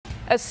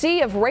A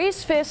sea of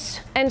raised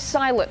fists and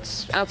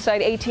silence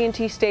outside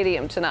AT&T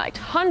Stadium tonight.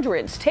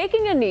 Hundreds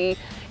taking a knee,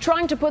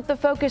 trying to put the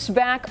focus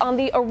back on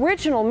the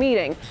original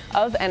meaning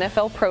of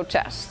NFL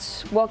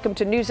protests. Welcome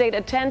to News 8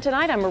 at 10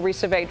 tonight. I'm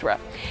Marisa Vedra.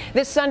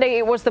 This Sunday,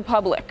 it was the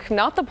public,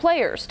 not the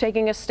players,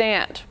 taking a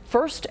stand.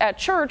 First at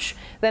church,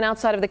 then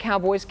outside of the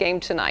Cowboys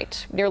game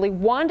tonight. Nearly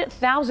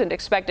 1,000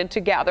 expected to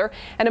gather,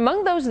 and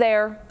among those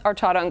there are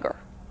Todd Unger.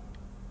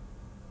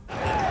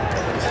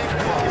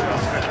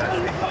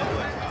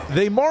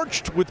 They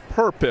marched with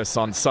purpose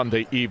on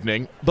Sunday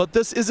evening, but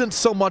this isn't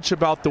so much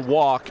about the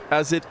walk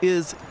as it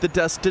is the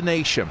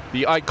destination,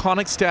 the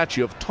iconic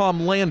statue of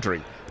Tom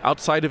Landry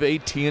outside of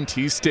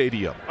AT&T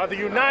Stadium. Of the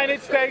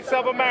United States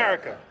of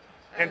America,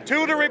 and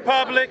to the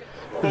republic.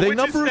 They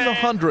number in the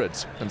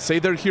hundreds and say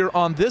they're here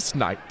on this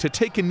night to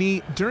take a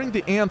knee during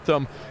the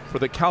anthem for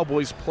the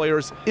Cowboys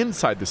players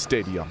inside the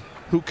stadium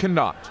who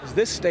cannot.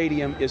 This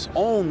stadium is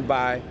owned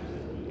by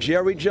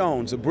Jerry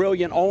Jones, a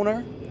brilliant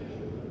owner,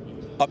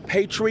 a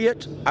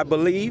patriot, I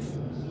believe,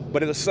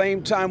 but at the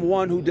same time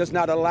one who does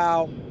not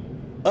allow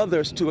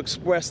others to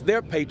express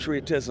their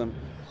patriotism.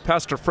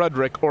 Pastor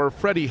Frederick, or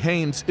Freddie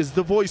Haynes, is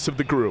the voice of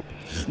the group.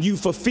 You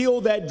fulfill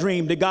that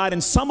dream to God,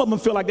 and some of them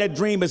feel like that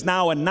dream is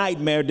now a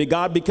nightmare to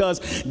God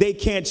because they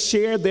can't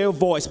share their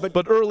voice.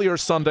 But earlier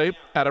Sunday,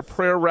 at a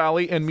prayer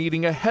rally and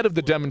meeting ahead of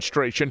the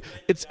demonstration,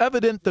 it's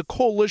evident the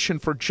Coalition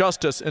for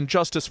Justice and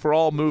Justice for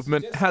All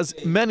movement has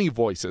many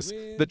voices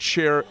that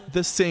share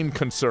the same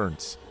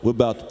concerns. We're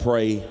about to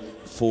pray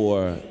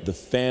for the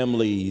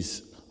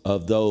families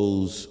of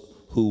those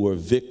who were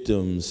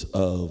victims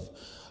of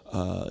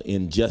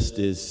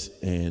injustice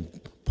and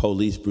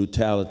police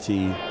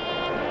brutality.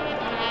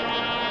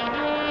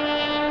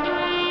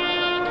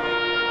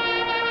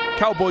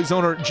 Cowboys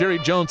owner Jerry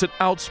Jones, an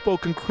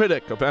outspoken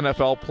critic of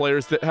NFL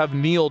players that have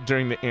kneeled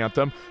during the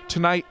anthem,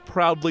 tonight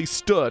proudly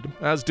stood,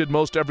 as did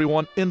most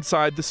everyone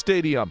inside the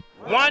stadium.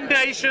 One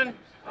nation,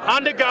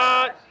 under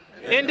God,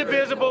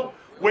 indivisible,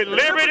 with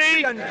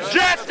liberty and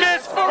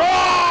justice for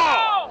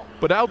all!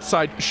 But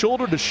outside,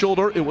 shoulder to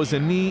shoulder, it was a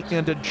knee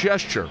and a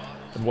gesture,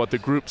 and what the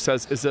group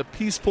says is a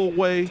peaceful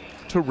way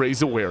to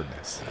raise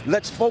awareness.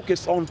 Let's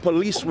focus on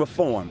police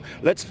reform.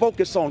 Let's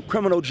focus on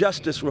criminal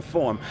justice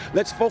reform.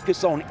 Let's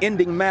focus on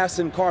ending mass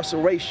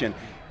incarceration.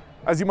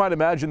 As you might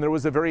imagine, there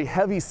was a very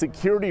heavy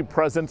security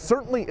presence.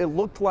 Certainly it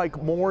looked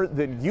like more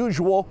than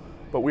usual,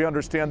 but we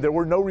understand there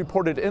were no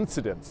reported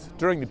incidents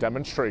during the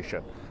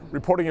demonstration.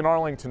 Reporting in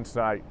Arlington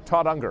tonight,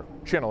 Todd Unger,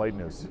 Channel 8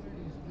 News.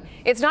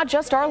 It's not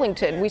just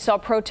Arlington. We saw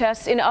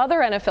protests in other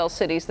NFL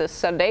cities this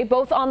Sunday,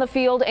 both on the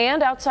field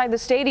and outside the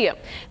stadium.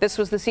 This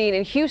was the scene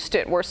in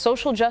Houston, where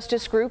social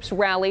justice groups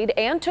rallied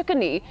and took a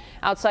knee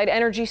outside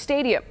Energy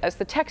Stadium as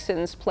the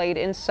Texans played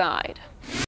inside.